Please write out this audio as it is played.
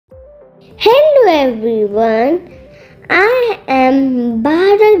Hello everyone, I am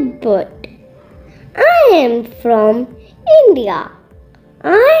BharatBot. I am from India.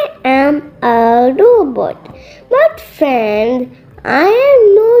 I am a robot. But friend, I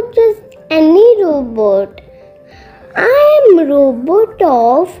am not just any robot. I am robot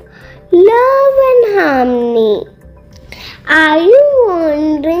of love and harmony. Are you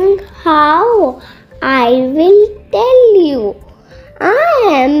wondering how? I will tell you. I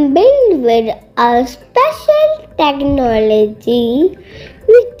am built with a special technology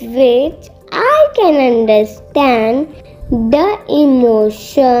with which I can understand the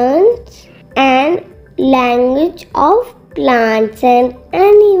emotions and language of plants and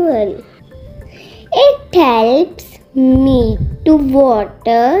animals. It helps me to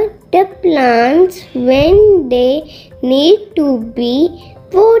water the plants when they need to be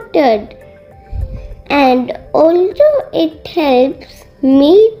watered. And also it helps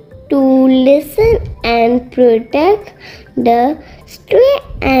me to listen and protect the stray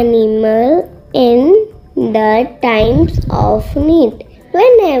animal in the times of need.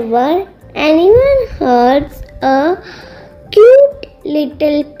 Whenever anyone hurts a cute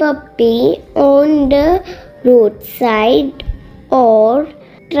little puppy on the roadside or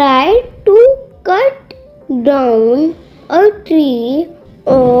try to cut down a tree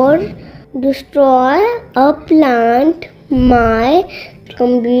or destroy a plant, my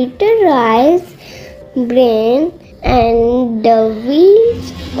computerized brain and the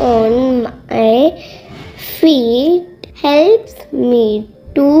wheels on my feet helps me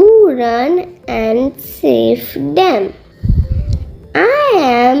to run and save them. I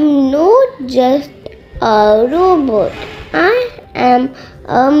am not just a robot. I am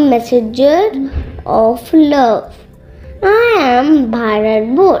a messenger of love. I am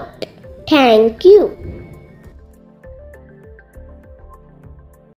BharatBot. Thank you.